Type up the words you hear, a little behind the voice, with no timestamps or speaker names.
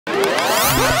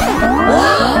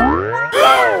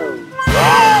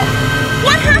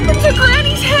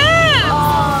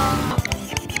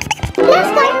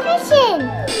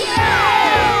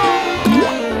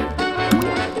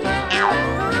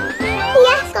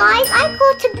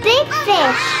caught a big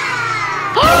fish.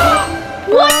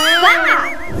 What's that?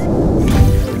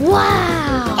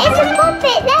 Wow! It's a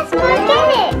puppet. Let's go get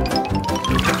it.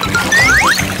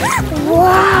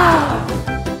 Wow!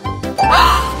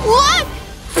 Look!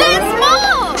 There's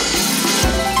more!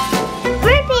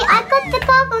 Ruby, I got the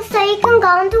goggles so you can go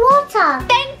underwater.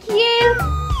 Thank you!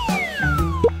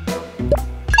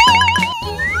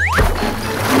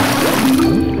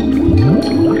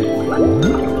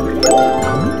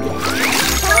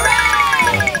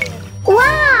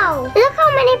 Wow! Look how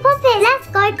many puppets. Let's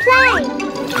go play.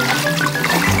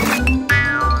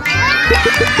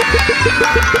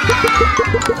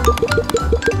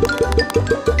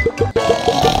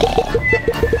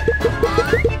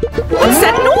 What's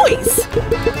that noise?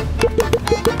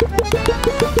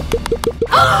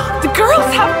 The girls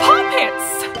have puppets!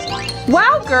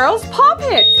 Wow, girls,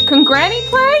 puppets! Can Granny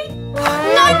play?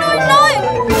 No!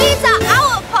 These are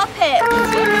our puppets!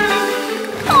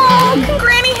 Oh, can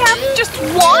Granny have just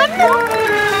one?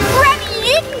 Granny,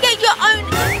 you can get your own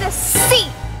in the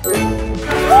seat!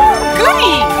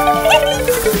 Goody!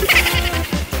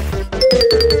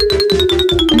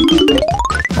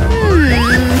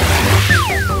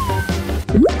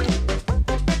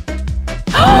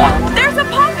 There's a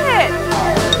puppet!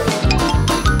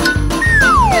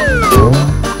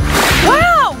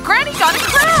 Wow, Granny got a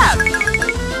crab!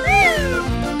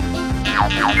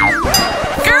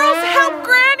 Girls, help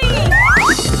Granny!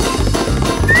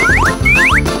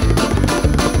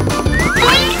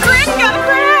 Granny got a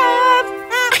crab!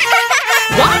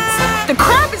 What? The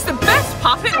crab is the best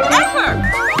puppet ever!